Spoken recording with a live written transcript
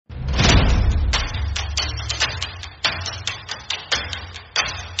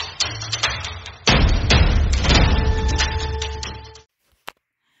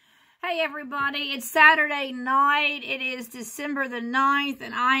Hi everybody, it's Saturday night. It is December the 9th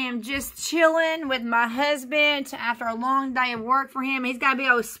and I am just chilling with my husband after a long day of work for him. He's got a big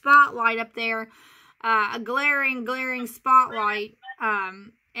old spotlight up there, a glaring spotlight,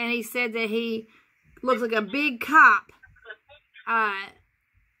 and he said that he looks like a big cop.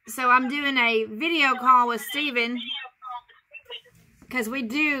 So I'm doing a video call with Steven because we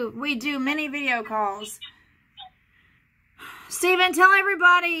do many video calls. Steven, tell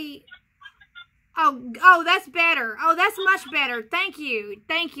everybody. Oh, that's better. Oh, that's much better. Thank you.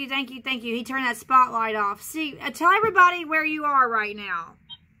 He turned that spotlight off. See, tell everybody where you are right now.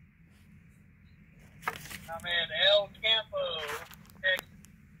 I'm in El Campo, Texas.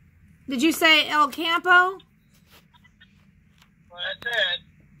 Did you say El Campo? Well, that's it.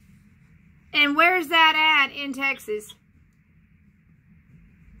 And where's that at in Texas?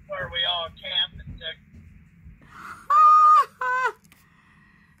 Where we all camp in Texas.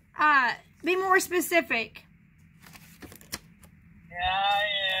 Be more specific. Yeah, I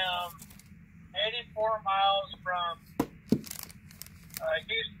am 84 miles from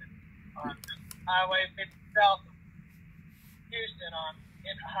Houston on Highway 50 south of Houston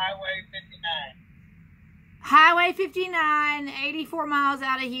in Highway 59. Highway 59, 84 miles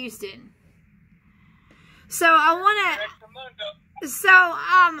out of Houston. So I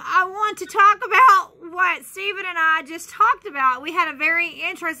want to talk about what Steven and I just talked about. We had a very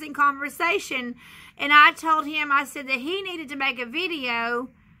interesting conversation, and I told him, I said that he needed to make a video,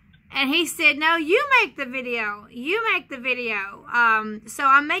 and he said, no, you make the video. You make the video. So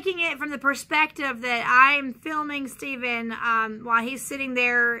I'm making it from the perspective that I'm filming Steven while he's sitting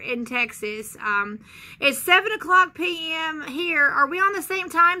there in Texas. It's 7:00 p.m. here. Are we on the same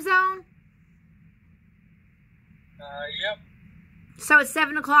time zone? Yep. So it's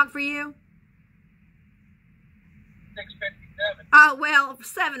 7:00 for you? 6:57. Oh, well,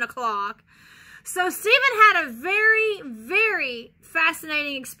 7:00. So Steven had a very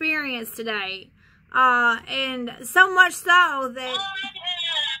fascinating experience today. And so much so that... I had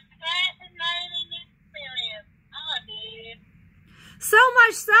a fascinating experience. I did. So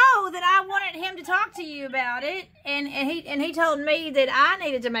much so that I wanted him to talk to you about it. And he told me that I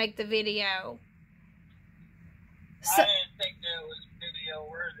needed to make the video. So, I didn't think that was video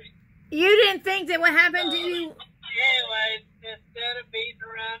worthy. You didn't think that what happened to you... Anyway, instead of beating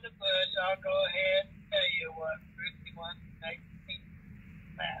around the bush, I'll go ahead and tell you what Ruthie wants to make me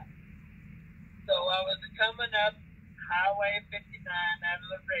laugh. So I was coming up Highway 59 out of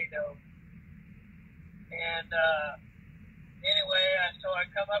Laredo. And anyway, so I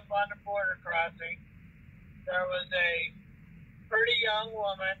come up on the border crossing. There was a pretty young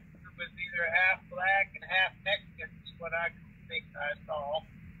woman who was either half black and half Mexican, is what I think I saw.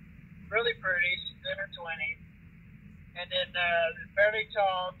 Really pretty, she's in her 20s. And then fairly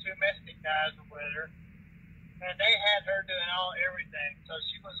tall, two Mexican guys were with her. And they had her doing everything. So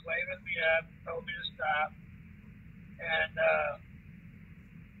she was waving me up, told me to stop. And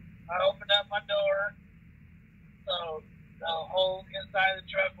I opened up my door. So the whole inside of the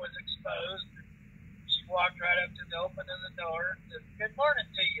truck was exposed. She walked right up to the opening of the door and said, "Good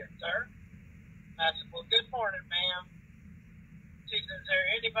morning to you, sir." And I said, "Well, good morning, ma'am." She said, "Is there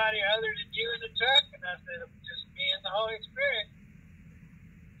anybody other than you in the truck?" And I said, "Just me and the Holy Spirit."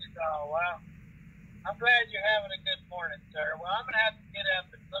 She said, "Oh, wow. I'm glad you're having a good morning, sir. Well, I'm going to have to get up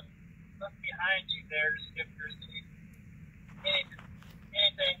and look behind you there to see if there's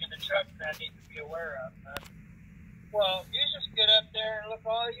anything in the truck that I need to be aware of." Well, you just get up there and look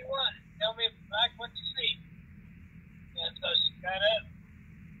all you want. Tell me if you like what you see. And so she got up.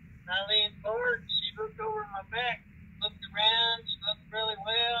 And I leaned forward. She looked over my back. Looked around, she looked really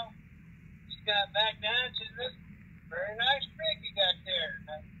well. She got back down, she said, "Very nice trick you got there." And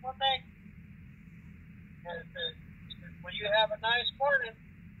I said, "Well, thank you." And she said, "Well, you have a nice morning."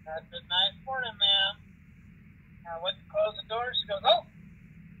 I said, "Nice morning, ma'am." I went to close the door, she goes, "Oh,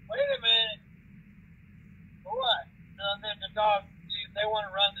 wait a minute." "For what?" And then the dog, they want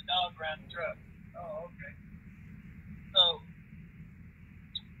to run the dog around the truck. "Oh, okay." So,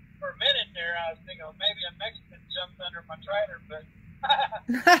 for a minute there, I was thinking, well, maybe a Mexican jumped under my trailer, but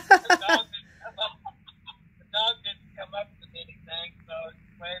the dog didn't come up with anything, so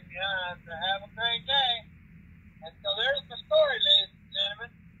it's way beyond to have a great day. And so there's the story, ladies and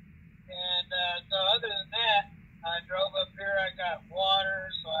gentlemen. And so other than that, I drove up here, I got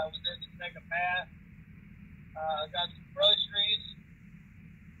water, so I was in to take a bath. Got some groceries.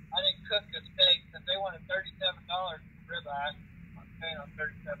 I didn't cook the steak because they wanted $37 for ribeye. I'm paying on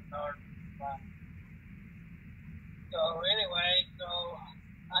 $37 for ribeye. So anyway,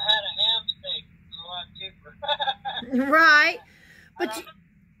 I had a ham steak. It was a lot cheaper. Right. But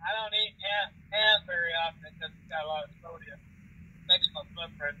I don't eat ham very often because it's got a lot of sodium. Makes my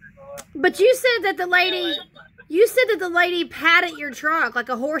blood pressure go up. But you said that the lady patted your truck like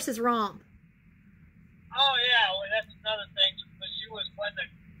a horse is wrong. Oh yeah, well, that's another thing. But she was when the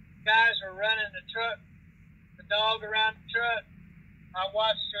guys were running the truck, the dog around the truck. I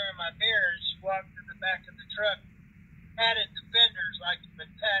watched her in my mirror, and she walked to the back of the truck, patted the fenders like she'd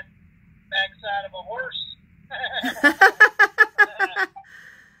been patting the backside of a horse.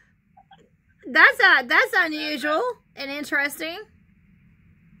 That's unusual and interesting.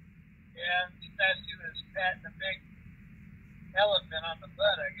 Yeah, she thought she was patting a big elephant on the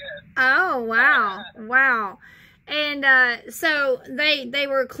butt, I guess. Oh wow, wow! And so they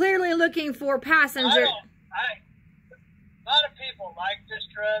were clearly looking for passengers. A lot of people like this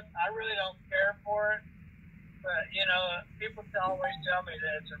truck. I really don't care for it, but you know, people always tell me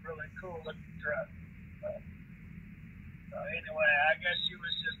that it's a really cool looking truck. So anyway, I guess she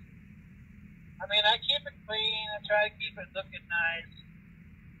was just. I mean, I keep it clean. I try to keep it looking nice.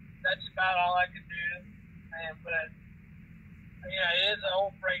 That's about all I can do. But yeah, it is an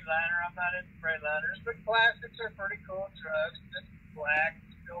old Freightliner. I'm not into Freightliners, but classics are pretty cool trucks. It's black,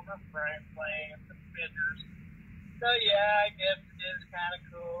 silver frame flames, and fenders. So yeah, I guess it is kind of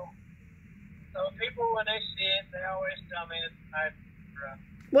cool. So people, when they see it, they always tell me it's a nice truck.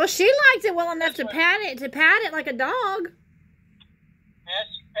 Well, she liked it well enough to pat it like a dog. Yeah,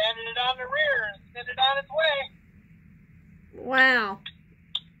 she patted it on the rear and sent it on its way. Wow.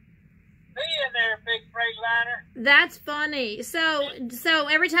 See you in there, big Freightliner. That's funny. So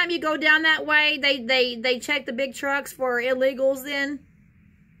every time you go down that way, they check the big trucks for illegals then?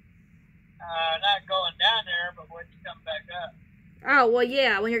 Not going down there, but when you come back up. Oh, well,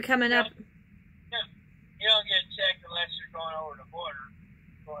 yeah, when you're coming up. You don't get checked unless you're going over the border,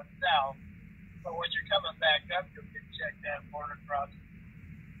 going south. But when you're coming back up, you'll get checked at border crossing.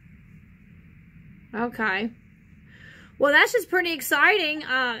 Okay. Well, that's just pretty exciting,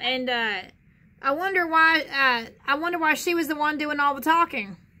 and I wonder why she was the one doing all the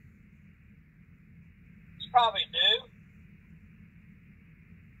talking. It's probably new.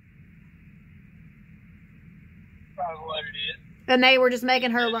 Probably what it is. And they were just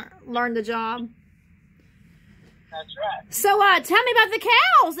making her learn the job. That's right. So, tell me about the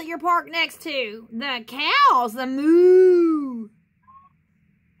cows that you're parked next to. The cows, the moo.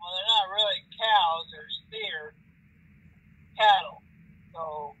 Well, they're not really cows. They're steer cattle.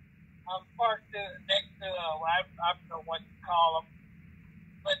 So, I'm parked next to, I don't know what to call them,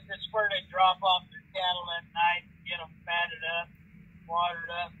 but it's where they drop off their cattle at night, get them fatted up,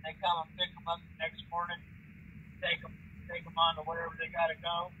 watered up, and they come and pick them up the next morning, take them on to wherever they got to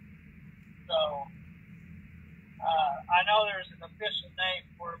go. So, I know there's an official name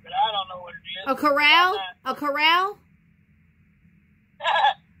for it, but I don't know what it is. A corral? A corral?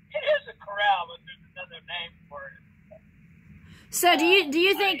 It is a corral, but there's another name for it. So do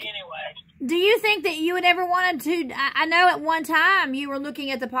you think anyway? Do you think that you would ever wanted to? I know at one time you were looking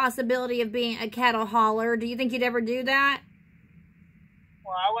at the possibility of being a cattle hauler. Do you think you'd ever do that?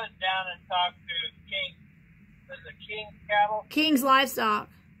 Well, I went down and talked to King. Was it King's Cattle? King's Livestock.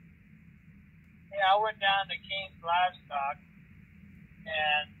 Yeah, I went down to King's Livestock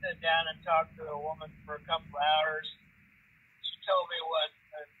and sat down and talked to a woman for a couple of hours. She told me what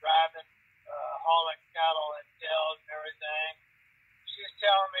driving, hauling cattle entails and everything. She was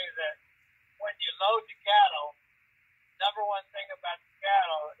telling me that when you load the cattle, number one thing about the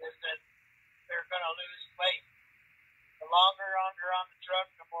cattle is that they're going to lose weight. The longer they're on the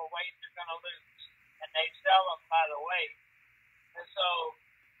truck, the more weight they're going to lose. And they sell them by the weight. And so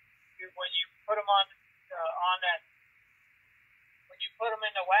when you put them on that, when you put them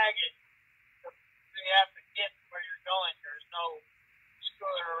in the wagon, you have to get where you're going. There's no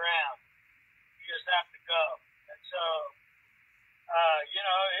screwing around. You just have to go. And so, you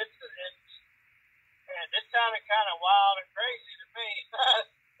know, it sounded kind of wild and crazy to me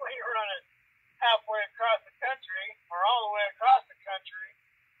when you're running halfway across the country or all the way across the country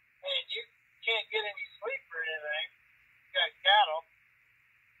and you can't get any sleep or anything. You got cattle.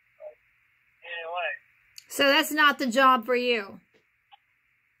 But anyway. So that's not the job for you?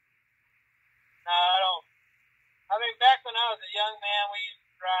 No, I don't. I mean, back when I was a young man, we used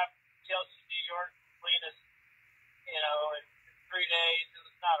to drive Chelsea, New York, clean us, you know, in 3 days. It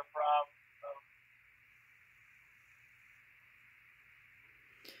was not a problem. So,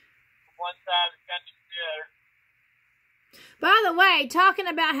 from one side of the country to the other. By the way, talking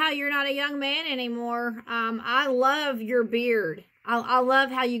about how you're not a young man anymore, I love your beard. I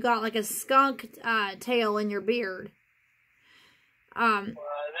love how you got like a skunk tail in your beard. Well,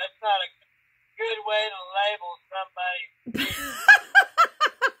 that's not a good way to label somebody.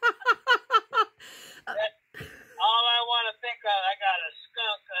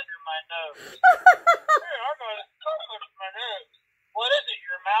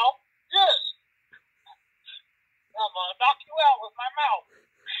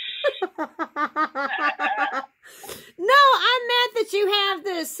 have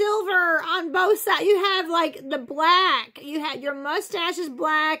the silver on both sides. You have like the black. You have your mustache is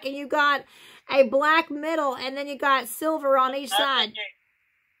black, and you got a black middle, and then you got silver on each side.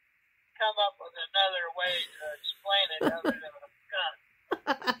 Come up with another way to explain it other than a skunk.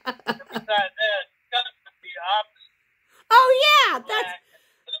 Besides that, skunk would be opposite. Oh yeah, that's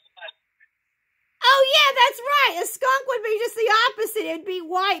right. A skunk would be just the opposite. It'd be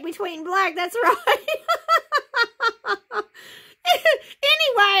white between black. That's right.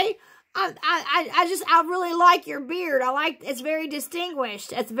 Anyway, I really like your beard. It's very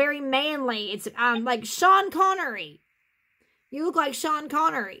distinguished. It's very manly. It's like Sean Connery. You look like Sean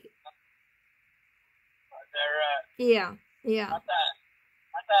Connery. Is that right? Yeah. I thought I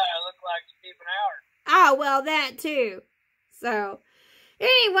looked like Stephen Howard. Oh, well, that too. So,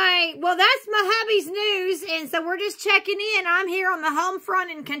 anyway, well, that's my hubby's news, and so we're just checking in. I'm here on the home front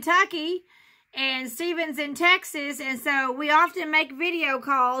in Kentucky, and Stephen's in Texas, and so we often make video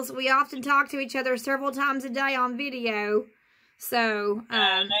calls. We often talk to each other several times a day on video. So, a truck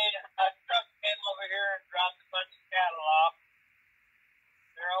came over here and dropped a bunch of cattle off.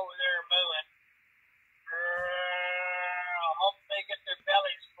 They're over there mooing. I hope they get their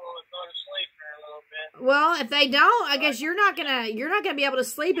bellies full and go to sleep for a little bit. Well, if they don't, I guess you're not gonna be able to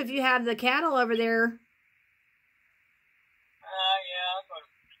sleep if you have the cattle over there. Yeah, I'll go to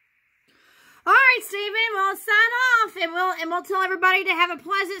sleep. All right, Stephen. Well, sign off, and we'll tell everybody to have a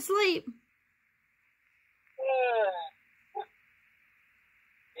pleasant sleep.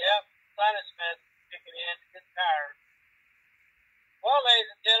 Yep, sinus meds kicking in. Get tired. Well, ladies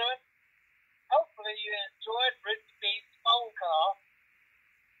and gentlemen, hopefully you enjoyed Ricky B's phone call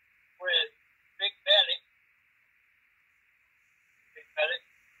with Big Belly. Big Belly.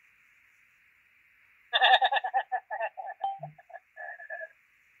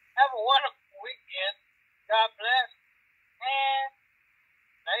 Have a wonderful weekend. God bless. And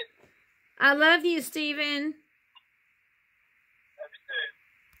later. I love you, Stephen.